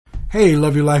Hey,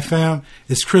 Love Your Life fam.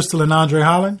 It's Crystal and Andre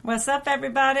Holland. What's up,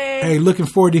 everybody? Hey, looking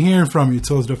forward to hearing from you.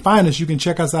 So to find us, you can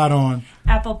check us out on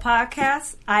Apple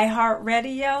Podcasts,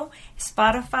 iHeartRadio,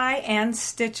 Spotify, and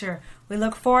Stitcher. We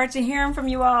look forward to hearing from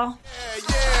you all.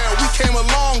 Yeah, we came a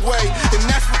long way, and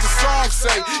that's what the songs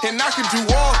say. And I can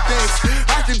do all things.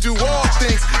 I can do all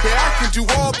things. Yeah, I can do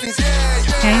all things.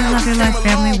 Hey, Love Your Life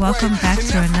family. Welcome back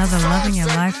to another Loving Your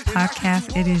Life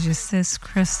podcast. It is your sis,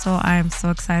 Crystal. I am so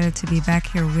excited to be back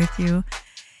here with you.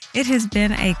 It has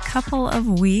been a couple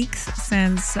of weeks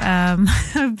since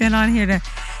I've been on here to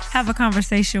have a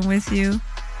conversation with you.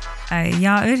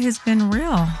 Y'all, it has been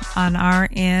real on our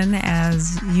end.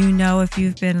 As you know, if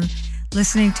you've been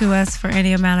listening to us for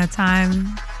any amount of time,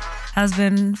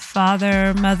 husband,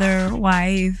 father, mother,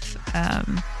 wife,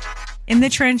 in the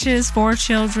trenches, 4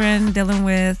 children, dealing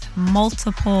with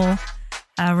multiple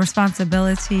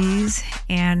responsibilities,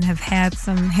 and have had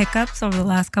some hiccups over the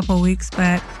last couple of weeks,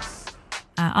 but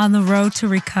on the road to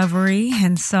recovery.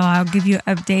 And so I'll give you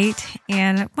an update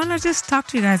and I want to just talk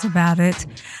to you guys about it.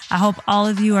 I hope all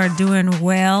of you are doing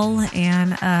well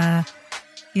and,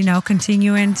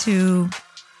 continuing to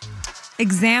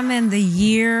examine the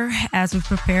year as we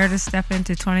prepare to step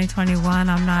into 2021.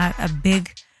 I'm not a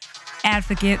big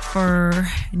advocate for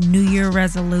New Year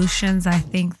resolutions. I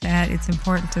think that it's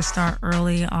important to start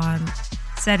early on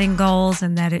setting goals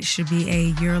and that it should be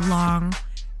a year-long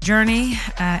journey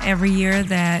every year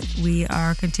that we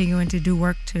are continuing to do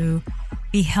work to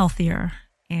be healthier.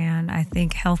 And I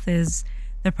think health is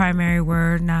the primary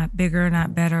word, not bigger,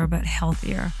 not better, but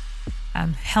healthier.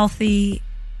 Healthy,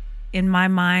 in my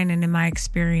mind and in my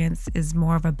experience, is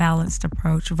more of a balanced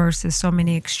approach versus so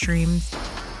many extremes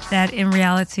that in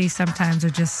reality sometimes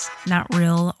are just not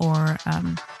real, or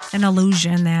an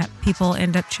illusion that people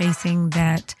end up chasing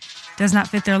that does not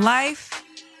fit their life,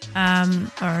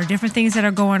 or different things that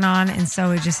are going on. And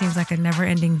so it just seems like a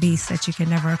never-ending beast that you can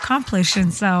never accomplish.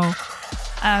 And so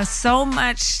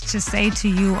much to say to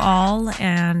you all.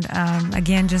 And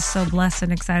again, just so blessed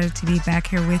and excited to be back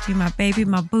here with you. My baby,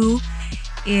 my boo,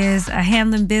 is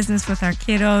handling business with our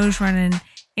kiddos, running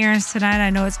errands tonight. I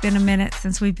know it's been a minute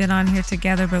since we've been on here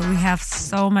together, but we have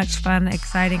so much fun,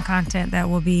 exciting content that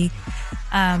we'll be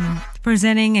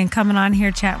presenting and coming on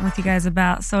here chatting with you guys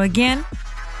about. So again,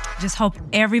 just hope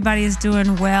everybody is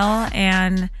doing well.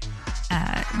 And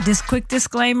this quick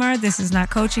disclaimer, this is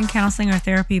not coaching, counseling, or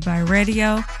therapy by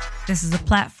radio. This is a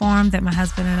platform that my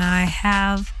husband and I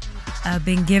have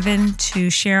been given to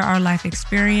share our life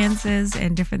experiences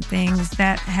and different things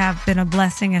that have been a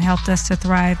blessing and helped us to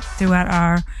thrive throughout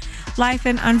our life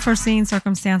and unforeseen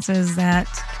circumstances that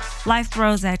life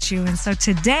throws at you. And so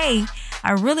today,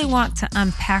 I really want to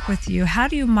unpack with you, how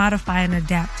do you modify and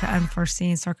adapt to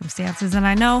unforeseen circumstances? And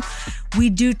I know we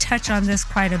do touch on this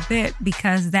quite a bit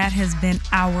because that has been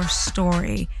our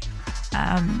story.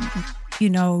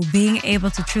 Being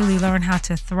able to truly learn how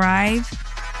to thrive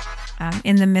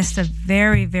in the midst of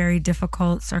very, very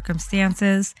difficult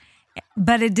circumstances.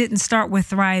 But it didn't start with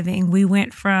thriving. We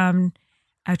went from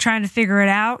trying to figure it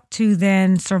out to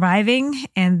then surviving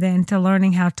and then to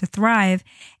learning how to thrive.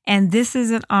 And this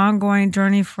is an ongoing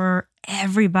journey for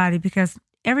everybody because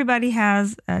everybody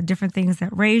has different things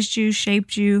that raised you,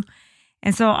 shaped you.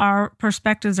 And so our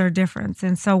perspectives are different.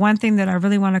 And so one thing that I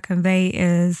really want to convey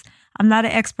is I'm not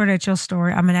an expert at your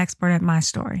story. I'm an expert at my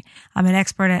story. I'm an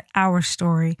expert at our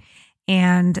story.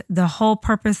 And the whole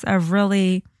purpose of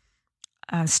really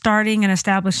starting and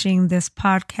establishing this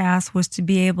podcast was to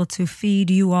be able to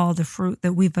feed you all the fruit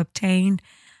that we've obtained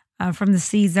from the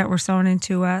seeds that were sown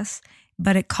into us,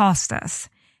 but it cost us.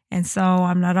 And so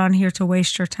I'm not on here to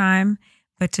waste your time,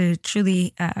 but to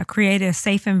truly create a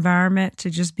safe environment to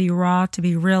just be raw, to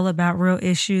be real about real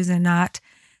issues and not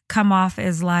come off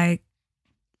as like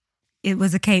it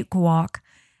was a cakewalk.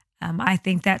 I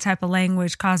think that type of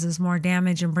language causes more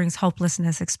damage and brings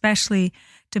hopelessness, especially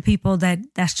to people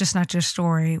that's just not your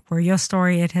story. Where your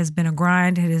story, it has been a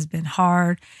grind, it has been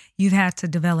hard. You've had to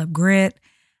develop grit.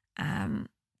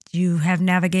 You have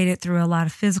navigated through a lot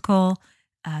of physical,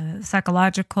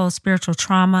 psychological, spiritual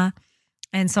trauma,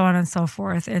 and so on and so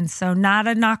forth. And so not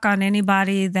a knock on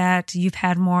anybody that you've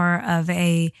had more of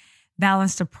a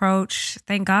balanced approach.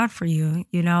 Thank God for you,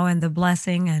 and the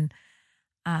blessing, and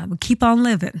keep on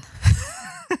living.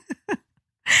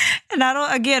 And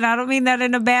I don't mean that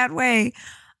in a bad way.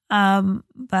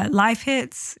 But life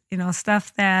hits,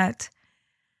 stuff that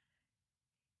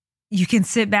you can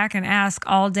sit back and ask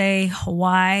all day,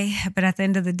 why? But at the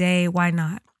end of the day, why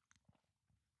not?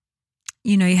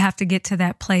 You have to get to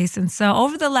that place. And so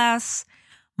over the last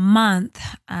month,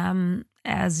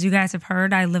 as you guys have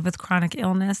heard, I live with chronic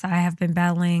illness. I have been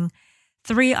battling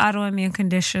 3 autoimmune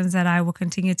conditions that I will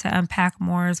continue to unpack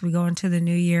more as we go into the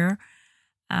new year.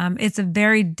 It's a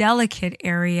very delicate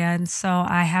area, and so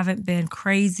I haven't been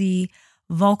crazy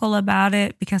vocal about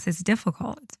it because it's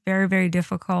difficult. It's very, very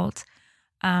difficult.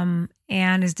 And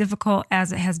as difficult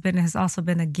as it has also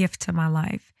been a gift to my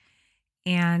life.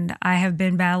 And I have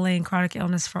been battling chronic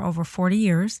illness for over 40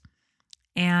 years.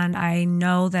 And I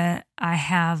know that I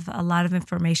have a lot of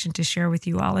information to share with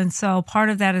you all. And so part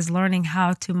of that is learning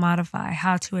how to modify,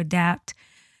 how to adapt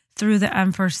through the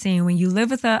unforeseen. When you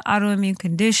live with an autoimmune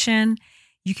condition,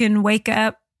 you can wake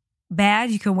up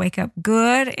bad, you can wake up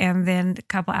good, and then a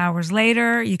couple hours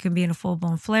later, you can be in a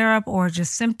full-blown flare-up or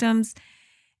just symptoms.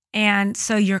 And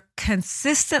so you're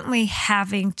consistently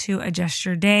having to adjust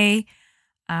your day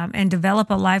and develop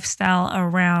a lifestyle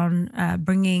around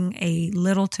bringing a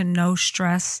little to no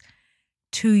stress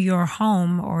to your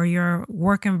home or your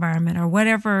work environment or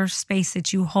whatever space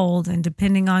that you hold, and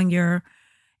depending on your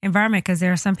environment, because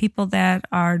there are some people that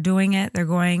are doing it. They're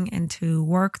going into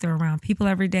work. They're around people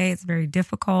every day. It's very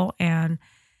difficult, and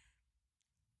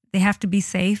they have to be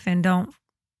safe and don't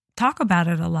talk about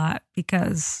it a lot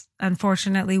because,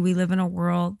 unfortunately, we live in a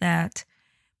world that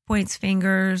points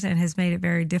fingers and has made it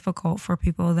very difficult for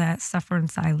people that suffer in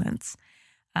silence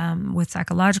with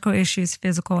psychological issues,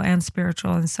 physical and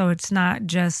spiritual. And so it's not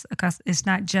just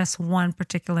one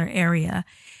particular area.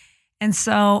 And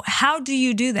so how do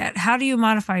you do that? How do you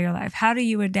modify your life? How do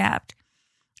you adapt?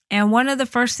 And one of the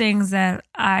first things that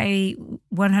I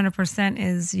 100%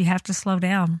 is you have to slow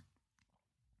down.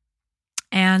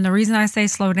 And the reason I say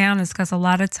slow down is because a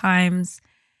lot of times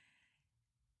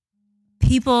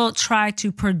people try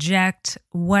to project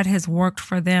what has worked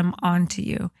for them onto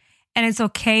you. And it's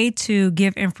okay to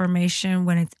give information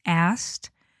when it's asked,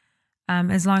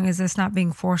 as long as it's not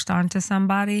being forced onto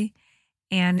somebody.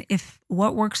 And if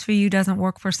what works for you doesn't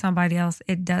work for somebody else,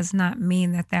 it does not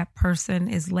mean that that person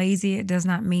is lazy. It does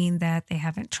not mean that they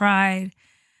haven't tried.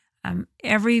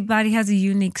 Everybody has a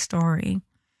unique story.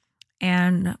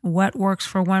 And what works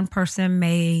for one person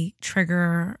may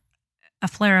trigger a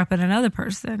flare-up in another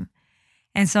person.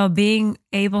 And so being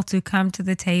able to come to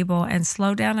the table and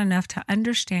slow down enough to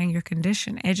understand your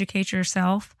condition, educate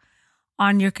yourself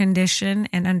on your condition,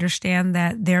 and understand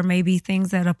that there may be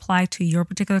things that apply to your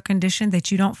particular condition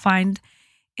that you don't find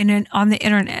on the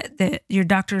internet, that your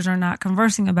doctors are not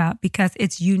conversing about because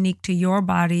it's unique to your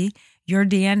body, your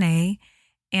DNA.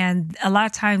 And a lot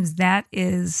of times that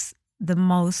is the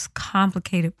most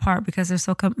complicated part because there's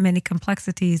so many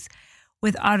complexities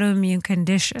with autoimmune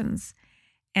conditions.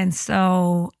 And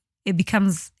so it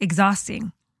becomes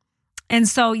exhausting. And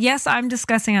so, yes, I'm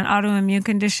discussing an autoimmune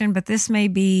condition, but this may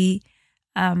be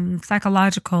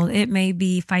psychological. It may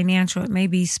be financial. It may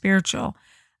be spiritual.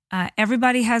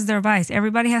 Everybody has their vice.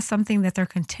 Everybody has something that they're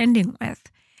contending with.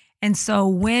 And so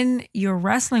when you're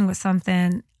wrestling with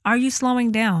something, are you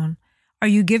slowing down? Are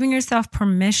you giving yourself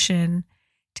permission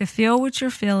to feel what you're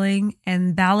feeling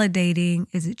and validating,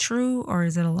 is it true or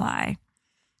is it a lie?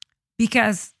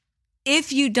 Because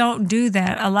if you don't do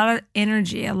that, a lot of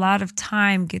energy, a lot of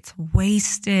time gets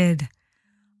wasted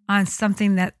on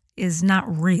something that is not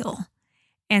real.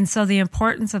 And so the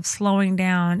importance of slowing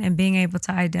down and being able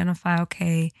to identify,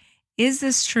 okay, is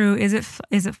this true? Is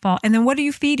it false? And then what are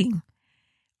you feeding?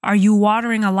 Are you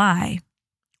watering a lie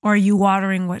or are you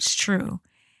watering what's true?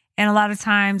 And a lot of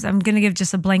times, I'm going to give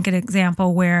just a blanket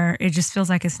example where it just feels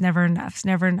like it's never enough. It's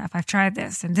never enough. I've tried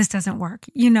this and this doesn't work.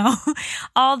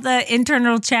 All the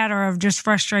internal chatter of just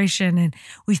frustration, and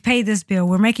we've paid this bill.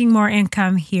 We're making more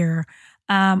income here.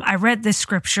 I read this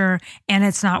scripture and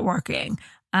it's not working.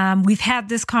 We've had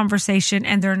this conversation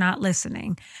and they're not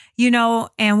listening,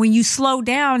 and when you slow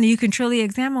down, you can truly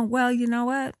examine, well, you know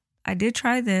what? I did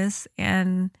try this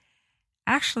and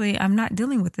actually I'm not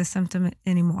dealing with this symptom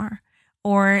anymore.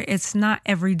 Or it's not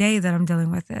every day that I'm dealing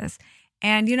with this.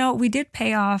 And, we did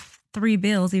pay off 3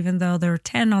 bills, even though there are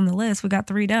 10 on the list, we got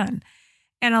 3 done.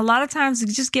 And a lot of times you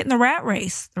just get in the rat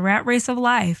race of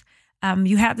life.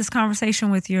 You had this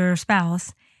conversation with your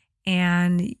spouse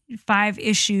and 5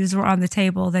 issues were on the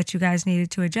table that you guys needed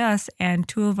to adjust. And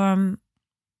 2 of them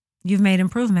you've made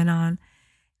improvement on.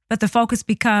 But the focus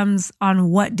becomes on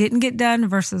what didn't get done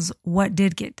versus what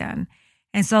did get done.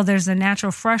 And so there's a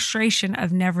natural frustration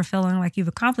of never feeling like you've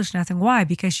accomplished nothing. Why?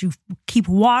 Because you keep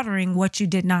watering what you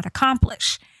did not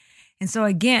accomplish. And so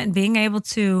again, being able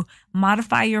to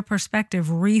modify your perspective,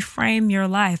 reframe your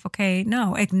life. Okay,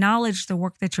 no, acknowledge the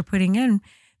work that you're putting in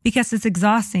because it's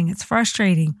exhausting. It's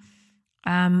frustrating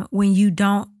when you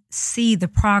don't see the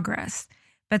progress.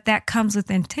 But that comes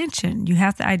with intention. You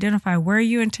have to identify where are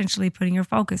you intentionally putting your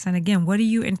focus. And again, what are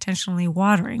you intentionally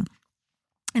watering?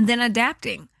 And then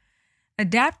adapting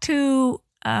Adapt to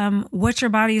what your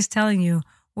body is telling you.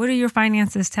 What are your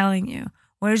finances telling you?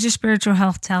 What is your spiritual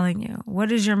health telling you?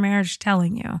 What is your marriage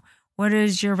telling you? What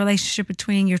is your relationship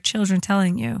between your children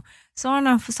telling you? So on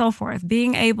and so forth.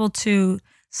 Being able to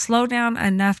slow down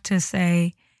enough to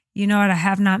say, you know what, I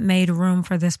have not made room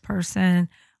for this person,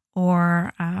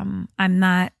 or I'm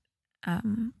not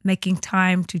making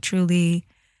time to truly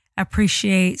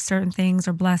appreciate certain things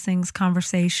or blessings,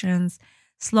 conversations,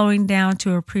 slowing down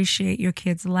to appreciate your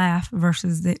kids' laugh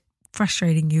versus it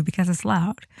frustrating you because it's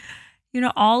loud. You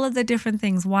know, all of the different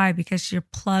things. Why? Because you're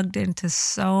plugged into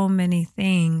so many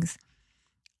things.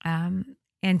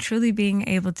 And truly being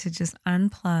able to just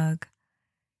unplug,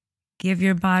 give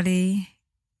your body,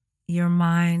 your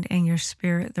mind, and your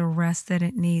spirit the rest that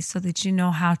it needs so that you know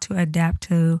how to adapt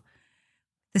to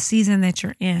the season that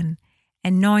you're in.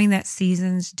 And knowing that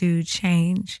seasons do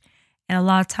change. And a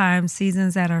lot of times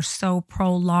seasons that are so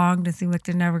prolonged and seem like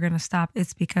they're never going to stop,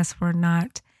 it's because we're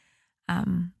not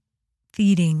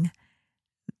feeding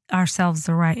ourselves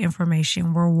the right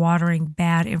information. We're watering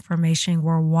bad information.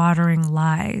 We're watering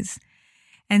lies.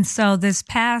 And so this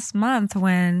past month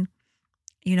when,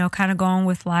 you know, kind of going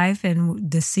with life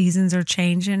and the seasons are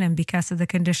changing, and because of the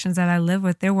conditions that I live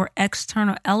with, there were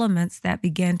external elements that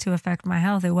began to affect my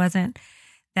health. It wasn't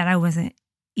that I wasn't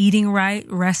eating right,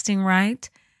 resting right,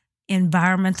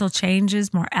 environmental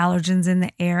changes, more allergens in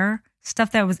the air,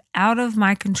 stuff that was out of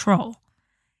my control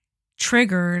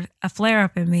triggered a flare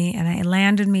up in me, and it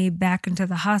landed me back into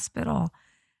the hospital.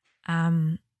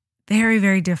 Very,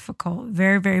 very difficult,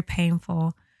 very, very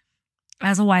painful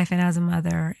as a wife and as a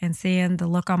mother, and seeing the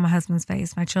look on my husband's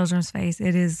face, my children's face.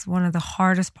 It is one of the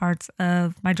hardest parts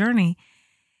of my journey,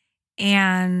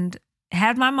 and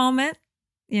had my moment,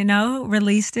 you know,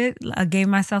 released it. I gave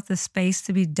myself the space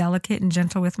to be delicate and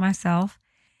gentle with myself.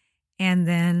 And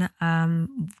then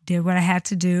did what I had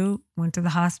to do, went to the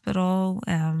hospital,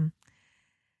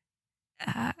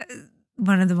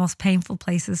 one of the most painful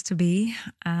places to be.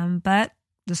 But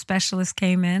the specialist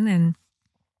came in and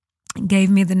gave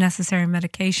me the necessary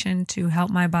medication to help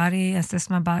my body, assist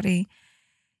my body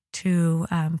to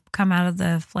come out of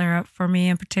the flare-up. For me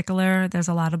in particular, there's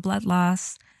a lot of blood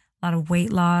loss, a lot of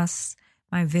weight loss.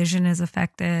 My vision is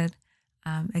affected,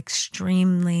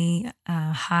 extremely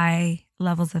high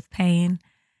levels of pain,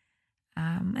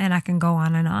 and I can go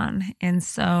on and on. And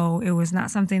so it was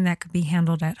not something that could be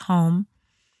handled at home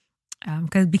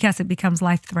because it becomes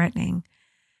life-threatening.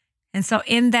 And so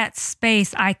in that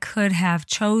space, I could have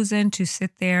chosen to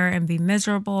sit there and be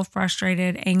miserable,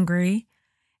 frustrated, angry,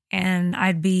 and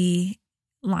I'd be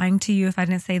lying to you if I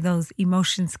didn't say those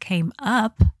emotions came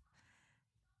up.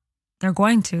 They're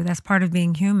going to. That's part of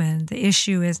being human. The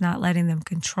issue is not letting them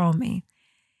control me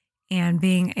and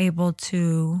being able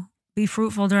to be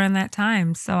fruitful during that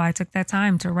time. So I took that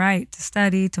time to write, to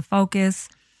study, to focus,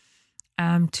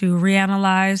 to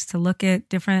reanalyze, to look at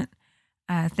different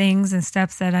things and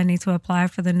steps that I need to apply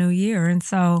for the new year. And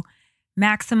so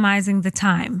maximizing the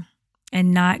time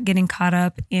and not getting caught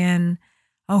up in,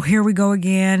 oh, here we go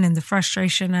again, and the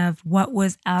frustration of what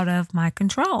was out of my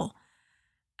control.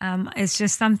 It's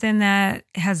just something that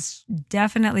has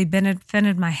definitely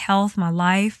benefited my health, my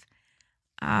life.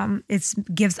 It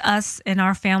gives us and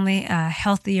our family a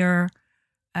healthier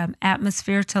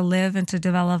atmosphere to live and to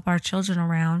develop our children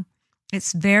around.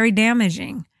 It's very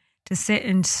damaging to sit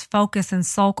and focus and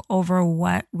sulk over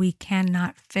what we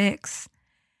cannot fix.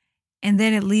 And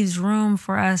then it leaves room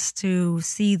for us to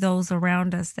see those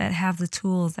around us that have the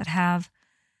tools, that have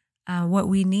what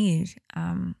we need.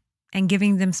 And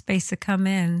giving them space to come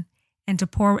in and to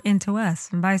pour into us,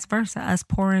 and vice versa, us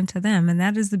pour into them. And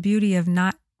that is the beauty of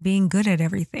not being good at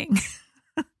everything.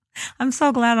 I'm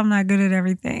so glad I'm not good at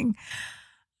everything.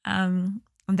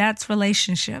 That's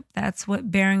relationship. That's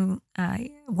what bearing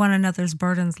one another's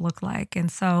burdens look like. And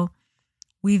so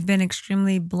we've been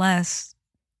extremely blessed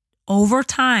over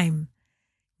time,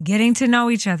 getting to know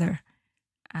each other,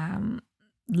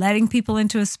 letting people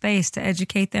into a space to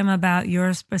educate them about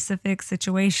your specific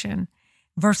situation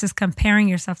versus comparing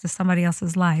yourself to somebody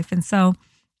else's life. And so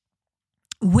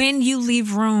when you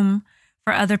leave room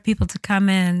for other people to come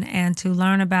in and to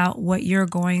learn about what you're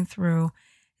going through,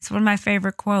 it's one of my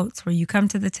favorite quotes, where you come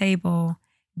to the table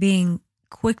being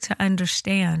quick to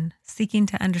understand, seeking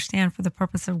to understand for the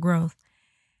purpose of growth.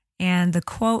 And the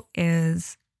quote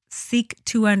is, seek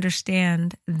to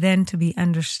understand, then to be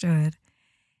understood.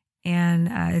 And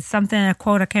it's a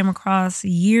quote I came across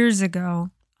years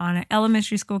ago on an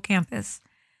elementary school campus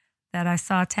that I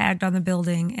saw tagged on the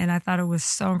building, and I thought it was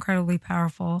so incredibly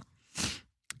powerful.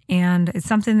 And it's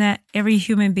something that every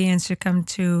human being should come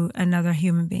to another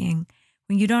human being.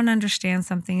 When you don't understand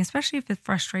something, especially if it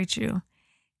frustrates you,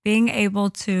 being able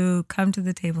to come to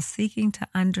the table, seeking to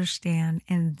understand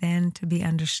and then to be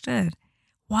understood.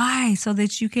 Why? So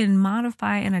that you can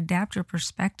modify and adapt your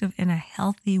perspective in a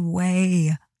healthy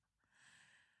way.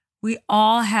 We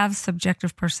all have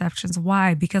subjective perceptions.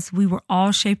 Why? Because we were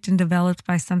all shaped and developed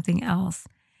by something else.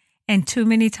 And too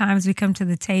many times we come to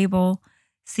the table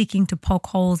seeking to poke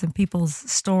holes in people's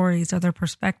stories or their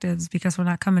perspectives because we're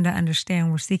not coming to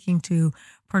understand. We're seeking to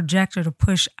project or to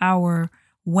push our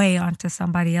way onto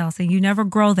somebody else. And you never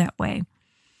grow that way.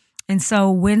 And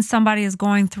so when somebody is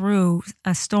going through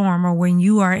a storm or when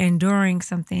you are enduring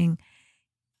something,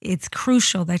 it's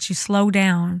crucial that you slow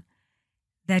down,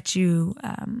 that you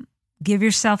give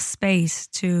yourself space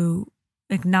to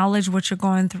acknowledge what you're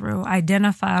going through,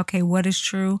 identify, okay, what is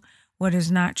true, what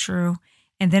is not true,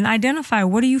 and then identify,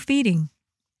 what are you feeding?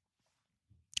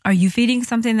 Are you feeding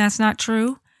something that's not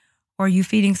true, or are you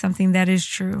feeding something that is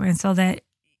true? And so that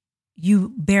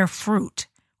you bear fruit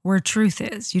where truth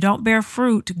is. You don't bear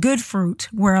fruit, good fruit,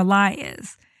 where a lie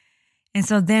is. And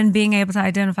so then being able to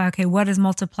identify, okay, what is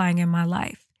multiplying in my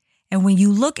life? And when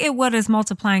you look at what is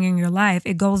multiplying in your life,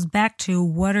 it goes back to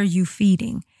what are you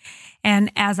feeding?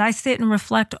 And as I sit and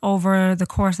reflect over the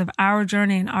course of our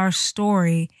journey and our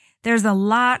story, there's a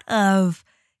lot of,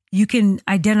 you can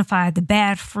identify the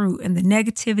bad fruit and the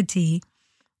negativity,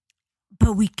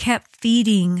 but we kept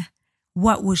feeding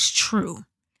what was true.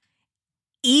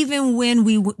 Even when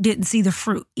we didn't see the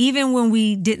fruit, even when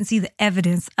we didn't see the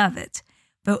evidence of it,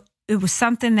 but it was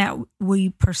something that we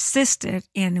persisted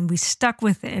in and we stuck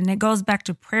with it. And it goes back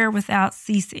to prayer without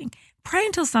ceasing. Pray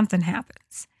until something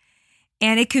happens.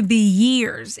 And it could be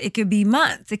years, it could be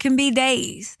months, it can be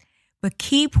days, but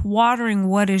keep watering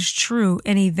what is true.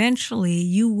 And eventually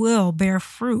you will bear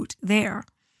fruit there.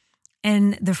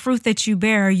 And the fruit that you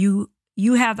bear, you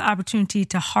have the opportunity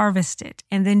to harvest it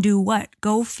and then do what?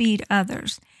 Go feed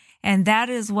others. And that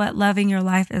is what loving your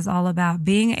life is all about.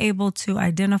 Being able to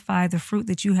identify the fruit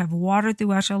that you have watered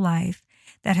throughout your life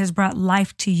that has brought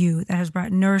life to you, that has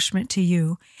brought nourishment to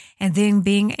you, and then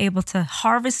being able to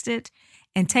harvest it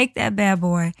and take that bad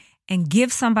boy and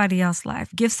give somebody else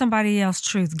life, give somebody else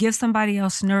truth, give somebody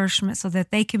else nourishment so that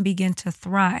they can begin to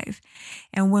thrive.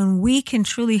 And when we can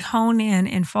truly hone in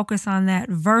and focus on that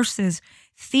versus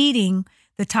feeding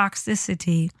the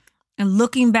toxicity and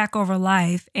looking back over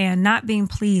life and not being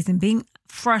pleased and being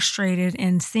frustrated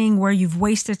and seeing where you've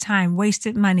wasted time,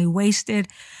 wasted money, wasted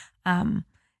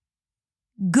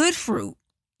good fruit,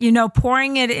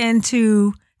 pouring it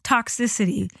into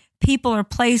toxicity, people or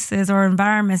places or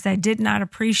environments that did not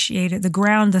appreciate it. The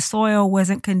ground, the soil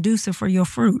wasn't conducive for your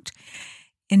fruit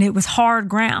and it was hard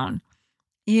ground.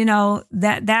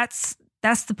 That's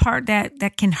the part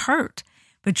that can hurt.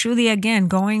 But truly, again,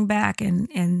 going back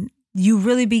and you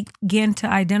really begin to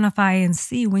identify and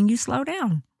see when you slow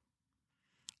down.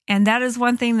 And that is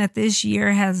one thing that this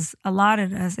year has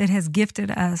allotted us. It has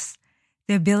gifted us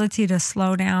the ability to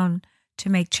slow down, to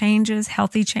make changes,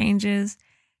 healthy changes,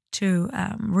 to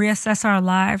reassess our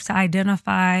lives, to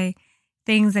identify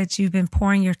things that you've been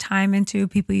pouring your time into,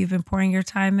 people you've been pouring your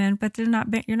time in, but you're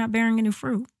not bearing any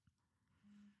fruit.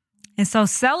 And so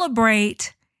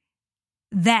celebrate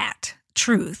that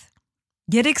truth.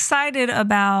 Get excited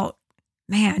about,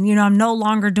 man, I'm no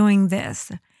longer doing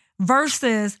this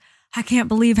versus I can't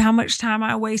believe how much time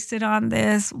I wasted on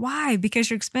this. Why? Because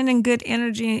you're expending good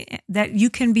energy that you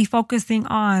can be focusing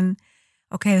on,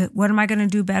 okay, what am I going to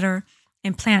do better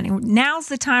in planning? Now's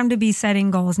the time to be setting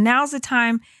goals. Now's the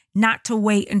time not to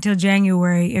wait until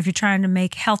January if you're trying to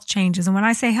make health changes. And when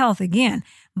I say health, again,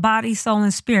 body, soul,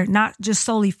 and spirit, not just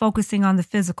solely focusing on the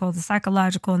physical, the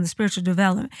psychological, and the spiritual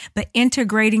development, but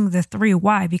integrating the three.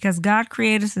 Why? Because God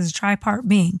created us as a tripart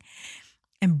being,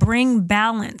 and bring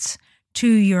balance to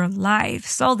your life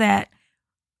so that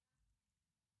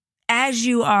as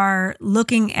you are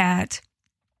looking at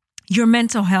your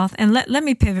mental health, and let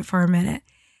me pivot for a minute.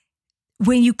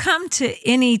 When you come to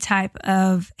any type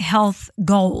of health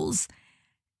goals,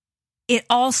 it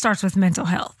all starts with mental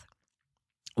health.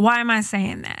 Why am I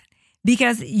saying that?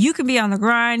 Because you can be on the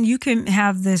grind, you can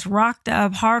have this rocked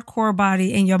up, hardcore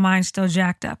body and your mind still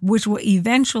jacked up, which will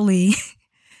eventually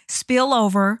spill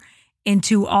over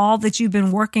into all that you've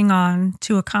been working on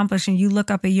to accomplish. And you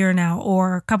look up a year now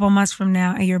or a couple months from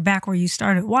now and you're back where you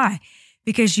started. Why?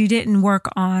 Because you didn't work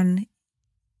on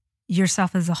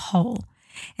yourself as a whole.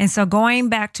 And so going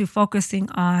back to focusing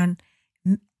on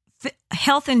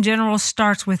health in general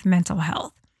starts with mental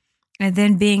health. And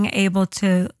then being able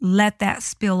to let that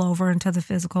spill over into the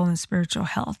physical and spiritual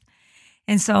health.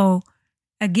 And so,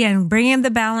 again, bringing the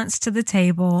balance to the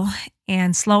table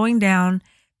and slowing down,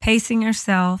 pacing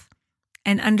yourself,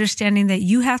 and understanding that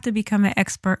you have to become an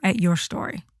expert at your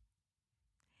story.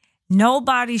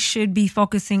 Nobody should be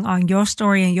focusing on your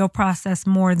story and your process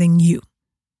more than you.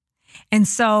 And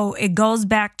so it goes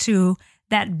back to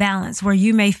that balance where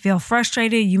you may feel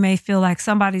frustrated. You may feel like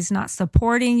somebody's not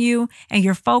supporting you and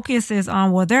your focus is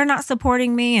on, well, they're not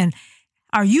supporting me. And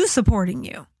are you supporting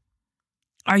you?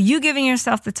 Are you giving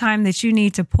yourself the time that you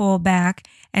need to pull back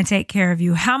and take care of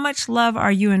you? How much love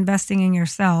are you investing in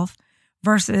yourself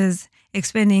versus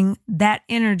expending that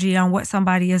energy on what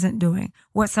somebody isn't doing,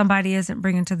 what somebody isn't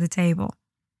bringing to the table?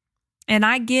 And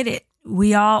I get it.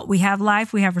 We have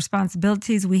life, we have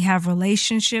responsibilities, we have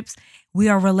relationships. We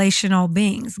are relational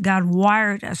beings. God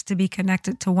wired us to be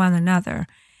connected to one another.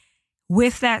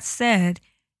 With that said,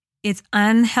 it's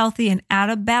unhealthy and out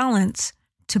of balance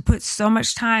to put so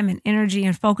much time and energy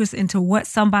and focus into what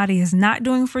somebody is not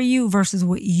doing for you versus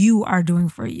what you are doing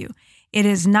for you. It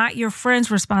is not your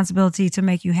friend's responsibility to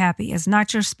make you happy. It's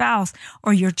not your spouse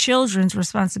or your children's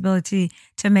responsibility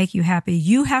to make you happy.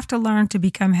 You have to learn to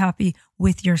become happy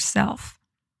with yourself.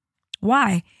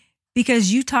 Why?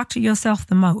 Because you talk to yourself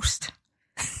the most.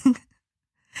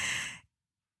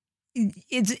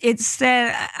 It's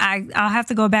said, I'll have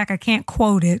to go back. I can't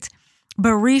quote it,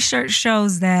 but research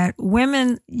shows that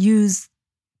women use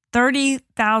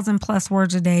 30,000 plus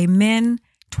words a day, men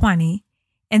 20.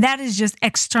 And that is just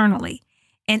externally.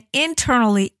 And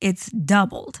internally, it's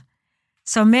doubled.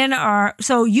 So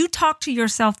you talk to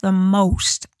yourself the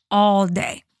most all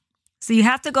day. So you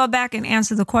have to go back and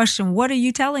answer the question, what are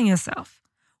you telling yourself?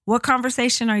 What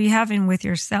conversation are you having with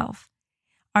yourself?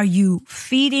 Are you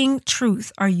feeding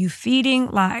truth? Are you feeding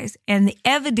lies? And the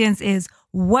evidence is,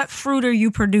 what fruit are you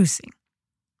producing?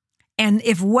 And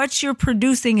if what you're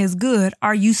producing is good,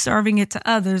 are you serving it to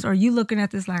others? Or are you looking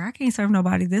at this like, I can't serve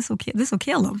nobody. This will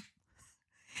kill them.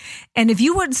 And if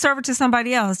you wouldn't serve it to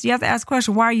somebody else, you have to ask the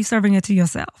question, why are you serving it to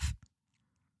yourself?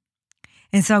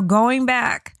 And so going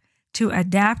back to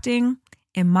adapting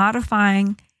and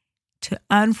modifying to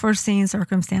unforeseen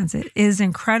circumstances is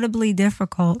incredibly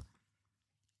difficult.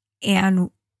 And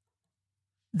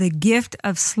the gift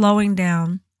of slowing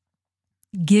down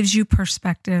gives you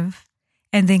perspective.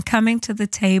 And then coming to the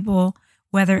table,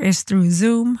 whether it's through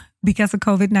Zoom because of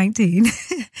COVID-19,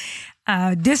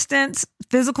 distance,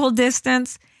 physical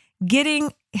distance,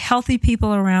 getting healthy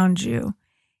people around you.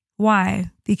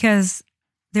 Why? Because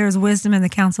there's wisdom in the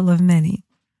counsel of many.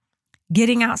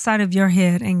 Getting outside of your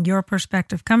head and your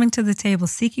perspective, coming to the table,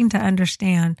 seeking to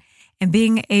understand and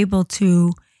being able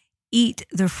to eat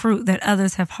the fruit that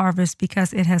others have harvested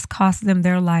because it has cost them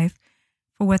their life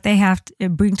for what they have to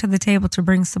bring to the table, to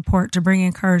bring support, to bring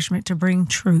encouragement, to bring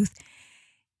truth.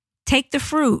 Take the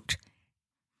fruit.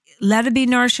 Let it be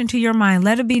nourishing to your mind.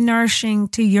 Let it be nourishing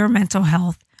to your mental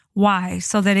health. Why?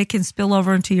 So that it can spill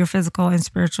over into your physical and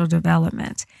spiritual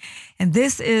development. And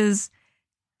this is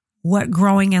what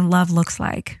growing in love looks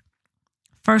like.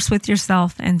 First with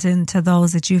yourself and then to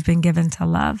those that you've been given to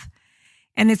love.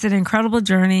 And it's an incredible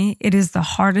journey. It is the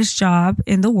hardest job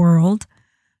in the world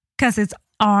because it's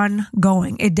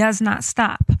ongoing. It does not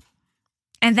stop.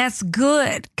 And that's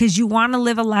good because you want to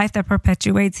live a life that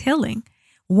perpetuates healing.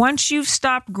 Once you've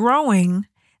stopped growing,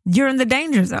 you're in the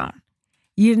danger zone.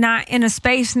 You're not in a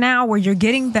space now where you're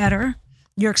getting better,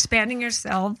 you're expanding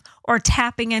yourself, or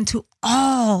tapping into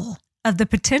all of the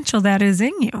potential that is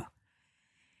in you.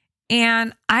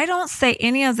 And I don't say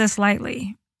any of this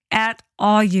lightly at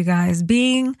all, you guys.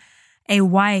 Being a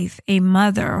wife, a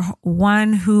mother,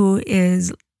 one who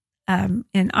is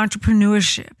in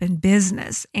entrepreneurship and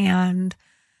business and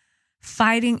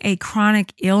fighting a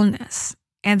chronic illness.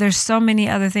 And there's so many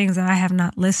other things that I have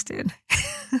not listed.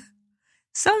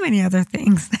 So many other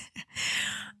things.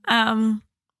 And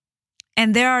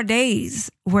there are days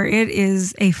where it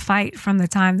is a fight from the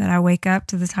time that I wake up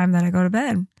to the time that I go to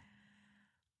bed.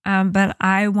 But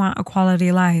I want a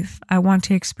quality life. I want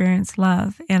to experience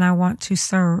love and I want to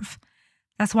serve.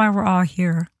 That's why we're all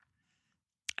here.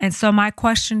 And so my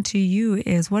question to you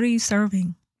is, what are you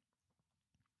serving?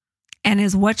 And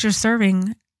is what you're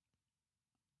serving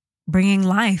bringing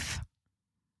life?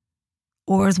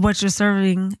 Or is what you're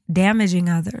serving damaging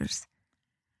others?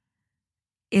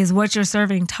 Is what you're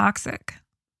serving toxic?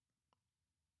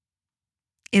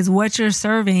 Is what you're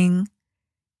serving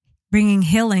bringing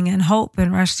healing and hope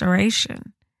and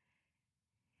restoration?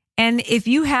 And if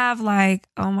you have like,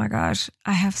 oh my gosh,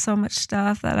 I have so much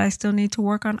stuff that I still need to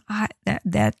work on,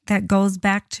 that goes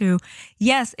back to,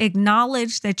 yes,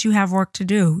 acknowledge that you have work to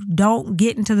do. Don't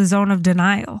get into the zone of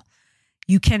denial.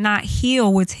 You cannot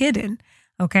heal what's hidden.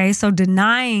 Okay, so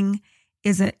denying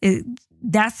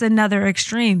that's another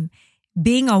extreme.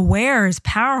 Being aware is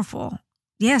powerful.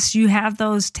 Yes, you have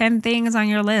those 10 things on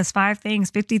your list, 5 things,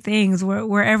 50 things,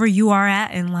 wherever you are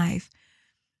at in life.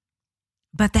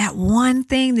 But that one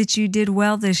thing that you did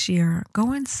well this year,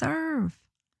 go and serve.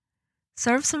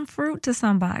 Serve some fruit to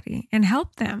somebody and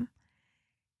help them.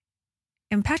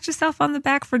 And pat yourself on the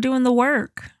back for doing the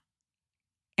work.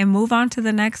 And move on to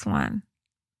the next one.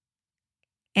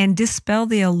 And dispel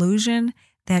the illusion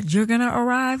that you're going to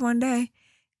arrive one day.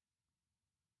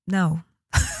 No,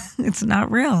 it's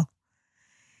not real.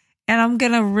 And I'm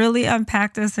going to really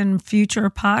unpack this in future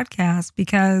podcasts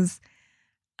because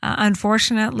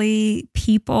unfortunately,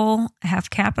 people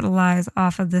have capitalized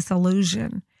off of this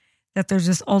illusion that there's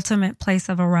this ultimate place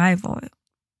of arrival.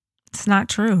 It's not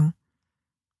true.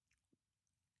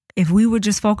 If we would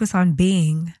just focus on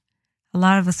being, a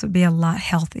lot of us would be a lot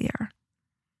healthier.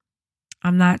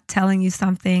 I'm not telling you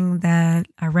something that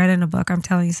I read in a book. I'm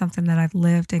telling you something that I've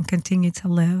lived and continue to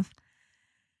live.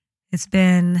 It's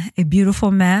been a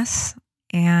beautiful mess,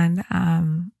 and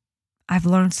I've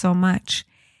learned so much,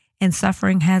 and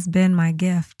suffering has been my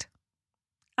gift.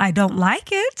 I don't like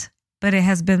it, but it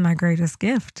has been my greatest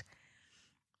gift.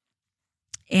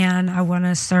 And I want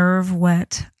to serve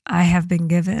what I have been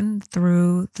given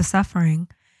through the suffering.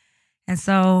 And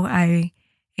so I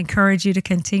encourage you to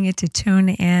continue to tune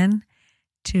in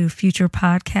to future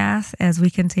podcasts as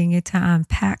we continue to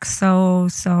unpack so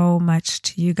much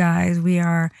to you guys. We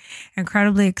are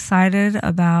incredibly excited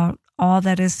about all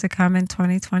that is to come in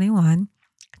 2021,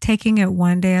 taking it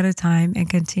one day at a time and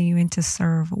continuing to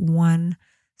serve one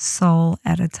soul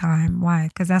at a time. Why?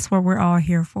 Because that's what we're all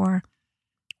here for.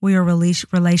 We are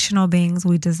relational beings.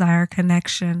 We desire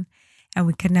connection, and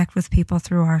we connect with people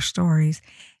through our stories.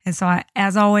 And so,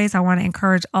 as always, I want to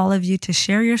encourage all of you to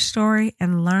share your story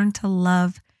and learn to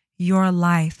love your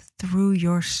life through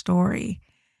your story.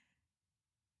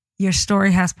 Your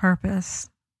story has purpose.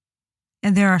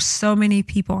 And there are so many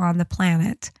people on the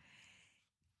planet.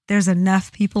 There's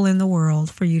enough people in the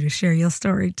world for you to share your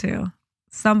story to.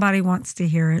 Somebody wants to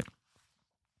hear it.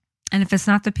 And if it's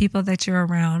not the people that you're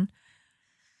around,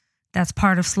 that's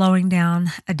part of slowing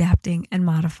down, adapting, and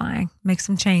modifying. Make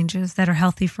some changes that are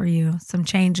healthy for you, some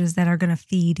changes that are going to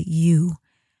feed you.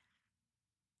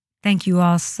 Thank you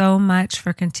all so much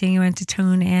for continuing to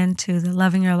tune in to the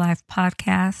Loving Your Life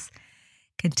podcast.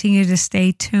 Continue to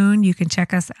stay tuned. You can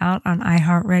check us out on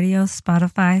iHeartRadio,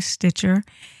 Spotify, Stitcher,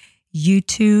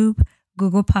 YouTube,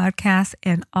 Google Podcasts,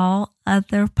 and all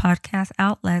other podcast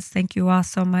outlets. Thank you all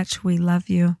so much. We love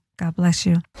you. God bless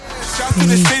you. Shout to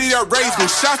the city that raised me.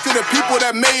 Shout to the people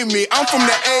that made me. I'm from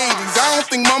the 80s. I don't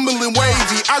think mumbling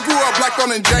wavy. I grew up black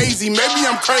on a Jay-Z. Maybe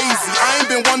I'm crazy. I ain't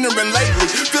been wondering lately.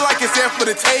 Feel like it's there for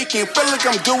the taking. Feel like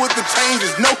I'm good with the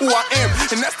changes. Know who I am.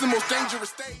 And that's the most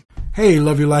dangerous state. Hey,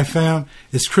 Love Your Life fam.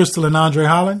 It's Crystal and Andre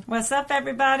Holland. What's up,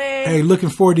 everybody? Hey, looking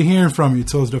forward to hearing from you.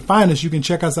 So, to find us, you can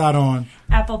check us out on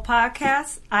Apple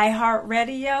Podcasts,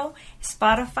 iHeartRadio,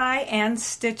 Spotify, and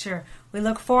Stitcher. We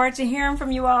look forward to hearing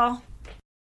from you all.